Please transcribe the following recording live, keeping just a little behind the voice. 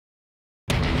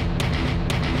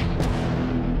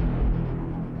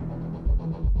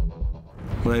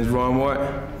My name's Ryan White,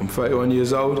 I'm 31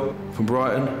 years old, from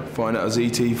Brighton, fighting out of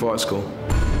ZT Fight School.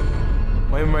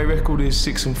 My MMA record is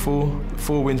 6-4,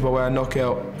 4 wins by way of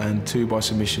knockout and 2 by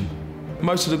submission.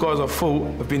 Most of the guys I've fought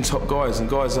have been top guys and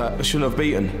guys that I shouldn't have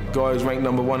beaten. Guys ranked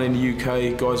 #1 in the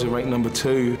UK, guys who ranked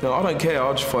 #2. No, I don't care,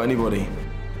 I'll just fight anybody.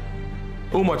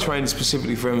 All my training is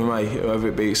specifically for MMA, whether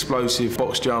it be explosive,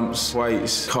 box jumps,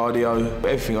 weights, cardio.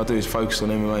 Everything I do is focused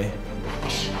on MMA.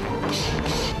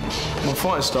 My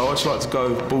fighting style, I just like to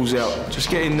go balls out.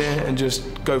 Just get in there and just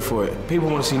go for it. People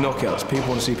want to see knockouts, people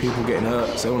want to see people getting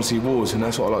hurt, they want to see wars, and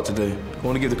that's what I like to do. I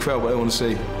want to give the crowd what they want to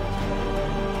see.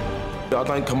 I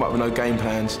don't come up with no game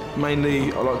plans.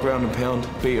 Mainly, I like ground and pound,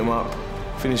 beat them up,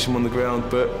 finish them on the ground,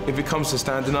 but if it comes to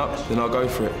standing up, then I'll go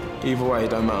for it. Either way, it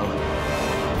don't matter.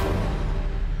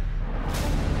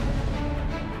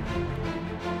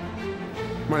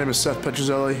 My name is Seth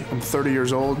Petruzelli. I'm 30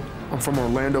 years old. I'm from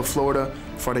Orlando, Florida,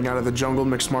 fighting out of the jungle,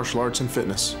 mixed martial arts and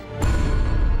fitness.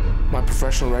 My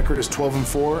professional record is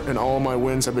 12-4, and all of my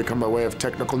wins have become by way of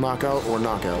technical knockout or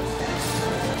knockout.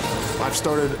 I've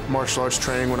started martial arts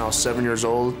training when I was 7 years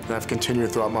old, and I've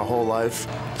continued throughout my whole life.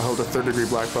 I hold a 3rd-degree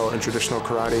black belt in traditional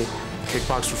karate,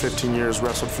 kickboxed for 15 years,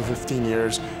 wrestled for 15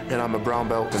 years, and I'm a brown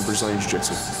belt in Brazilian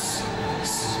Jiu-Jitsu.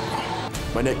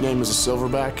 My nickname is a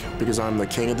silverback because I'm the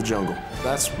king of the jungle.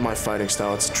 That's my fighting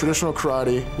style. It's traditional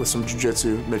karate with some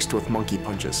jiu-jitsu mixed with monkey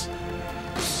punches.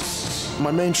 My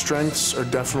main strengths are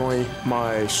definitely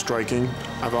my striking.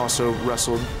 I've also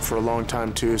wrestled for a long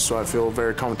time too, so I feel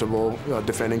very comfortable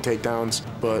defending takedowns,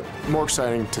 but more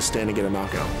exciting to stand and get a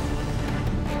knockout.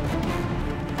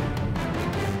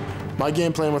 My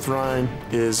game plan with Ryan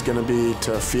is going to be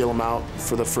to feel him out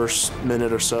for the first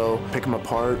minute or so, pick him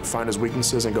apart, find his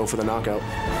weaknesses, and go for the knockout.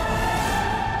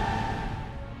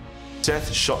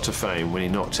 Seth shot to fame when he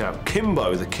knocked out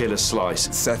Kimbo the Killer Slice.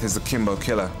 Seth is the Kimbo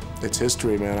Killer. It's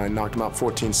history, man. I knocked him out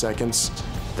 14 seconds.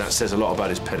 That says a lot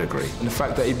about his pedigree. And the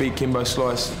fact that he beat Kimbo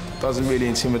Slice doesn't really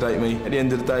intimidate me. At the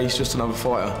end of the day, he's just another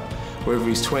fighter. Whether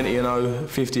he's 20-0,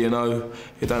 50-0,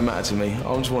 it don't matter to me.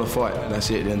 I just want to fight, and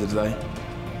that's it at the end of the day.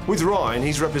 With Ryan,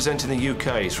 he's representing the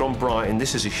UK. He's from Brighton.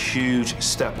 This is a huge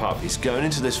step up. He's going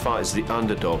into this fight as the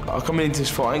underdog. I come into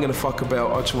this fight, I ain't going to fuck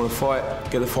about. I just want to fight,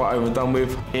 get the fight over and done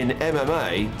with. In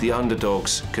MMA, the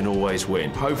underdogs can always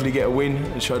win. Hopefully get a win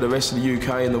and show the rest of the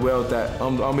UK and the world that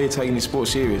I'm here taking this sport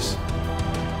serious.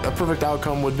 A perfect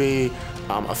outcome would be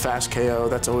a fast KO.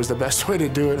 That's always the best way to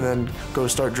do it, and then go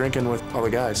start drinking with all the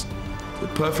guys. The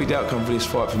perfect outcome for this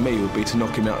fight for me would be to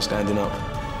knock him out standing up.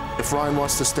 If Ryan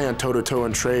wants to stand toe-to-toe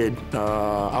and trade,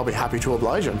 I'll be happy to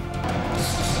oblige him.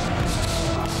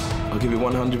 I'll give it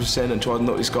 100% and try to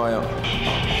knock this guy out.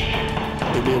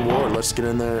 It'd be a war. Let's get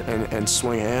in there and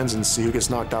swing hands and see who gets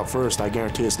knocked out first. I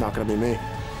guarantee it's not going to be me.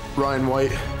 Ryan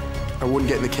White, I wouldn't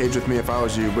get in the cage with me if I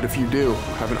was you, but if you do,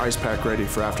 have an ice pack ready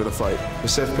for after the fight. For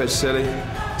SETH PETRUZELLI,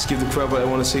 let's give the crowd what they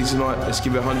want to see tonight. Let's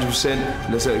give it 100%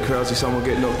 and let's let the crowd see someone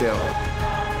get knocked out.